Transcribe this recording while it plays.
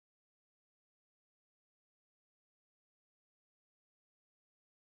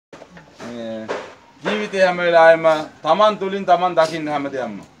ජීවිතේ හැම වෙලාවෙම Taman තුලින් Taman දකින්න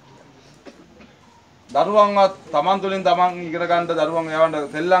හැමදේම. දරුවන්වත් Taman තුලින් Taman ඉගෙන ගන්න දරුවන්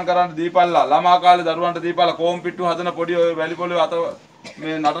යවන්න සෙල්ලම් කරන්න දීපල්ලා ළමා කාලේ දරුවන්ට දීපල්ලා කොම් පිට්ටු හදන පොඩි ඔය වැලි පොළේ අත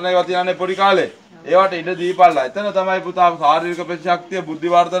මේ නටන ඒවා තියන්නේ පොඩි කාලේ ඒවට ඉඩ දීපල්ලා. එතන තමයි පුතා ශාරීරික ප්‍රතිශක්තිය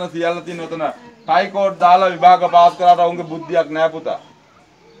බුද්ධි වර්ධන සියල්ල තියෙන උතන. ටයිකෝඩ් දාලා විභාග පාස් කරාට ඔවුන්ගේ බුද්ධියක් නැහැ පුතා.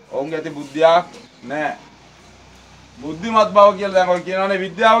 ඔවුන්ගේ ඇති බුද්ධියක් නැහැ. බුද්ධිමත් බව කියලා දැන් ඔය කියනවානේ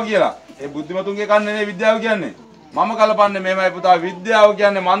විද්‍යාව කියලා. ඒ බුද්ධිමතුන්ගේ කන්නේ නේ විද්‍යාව කියන්නේ. මම කලපන්නේ මේමයි පුතා විද්‍යාව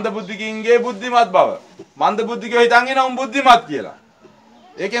කියන්නේ මන්ද බුද්ධිකින්ගේ බුද්ධිමත් බව. මන්ද බුද්ධිකයෝ හිතන් ඉන්න උන් බුද්ධිමත් කියලා.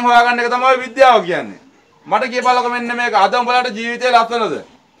 ඒකෙන් හොයාගන්න එක තමයි විද්‍යාව කියන්නේ. මට කියපලක මෙන්න මේක අද උඹලට ජීවිතේ ලස්සනද?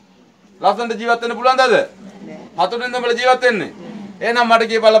 ලස්සනට ජීවත් වෙන්න පුළුවන්ද අද? හතුරෙන්ද උඹලා ජීවත් වෙන්නේ? එහෙනම් මට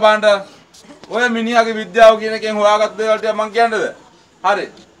කියපල බලන්න ඔය මිනිහාගේ විද්‍යාව කියන එකෙන් හොයාගත්ත දේවල් ටික මං කියන්නද? හරි.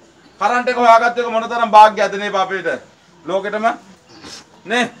 කරන්ට් එක හොයාගත්ත එක මොනතරම් වාග්යද නේ පාපේට? ලෝකෙටම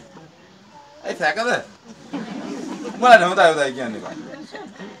නේ? ඒ සැකද? මොකද හොඳයි කියන්නේ.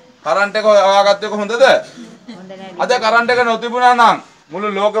 කරන්ට් එක හොයාගත්ත එක හොඳද? අද කරන්ට් එක නොතිබුණා නම්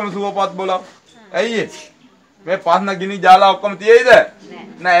මුළු ලෝකෙම සුවපත් බොලව. ඇයි මේ පස්න ගිනි ජාලා ඔක්කොම තියෙයිද?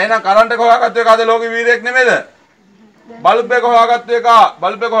 නෑ. එහෙනම් කරන්ට් එක හොයාගත්ත එක අද ලෝකෙ වීරයෙක් නෙමෙයිද? බල්බ් එක හොයාගත්ත එක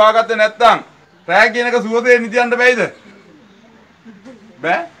බල්බ් එක හොයාගත්තේ නැත්තම් රෑක් කියන එක සුවසේ නිදියන්න බෑයිද?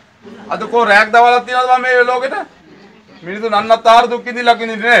 බෑ. අද කෝ රෑක් දවල්ක් තියනවද මේ ලෝකෙට? මිනිස්සු නන්නත්තර දුක් විඳිලා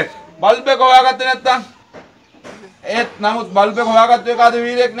කිනින්නේ. බල්බ් එක හොයාගත්තේ නැත්තම් ඒත් නමුත් බල්බ් එක හොයාගත්ත එක අද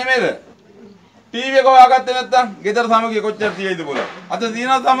වීරයෙක් නෙමෙයිද? ටීවී එක හොයාගත්තේ නැත්තම් ගෙදර සමගිය කොච්චර තියෙයිද બોલો? අද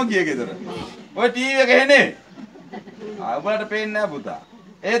තියෙනවද සමගිය ගෙදර? ඔය ටීවී එක එන්නේ. ඔයාලට පේන්නේ නැහැ පුතා.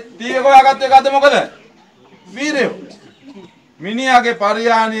 ඒ ටීවී එක හොයාගත්ත එක අද මොකද? වීරයෝ. මිනිහාගේ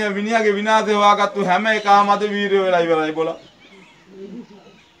පරිහානිය මිනිහාගේ විනාශය හොයාගත්තු හැම එකම අද වීරයෝ වෙලා ඉවරයි બોલો.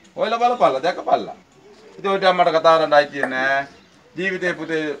 ඔයලා බලපල්ලා දැකපල්ලා. ඉතින් ඔය ටික මට කතා කරන්න අයිතිය නෑ. ජීවිතේ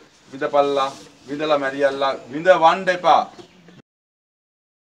පුතේ විඳපල්ලා විඳලා මැරියල්ලා විඳ වන්න එපා.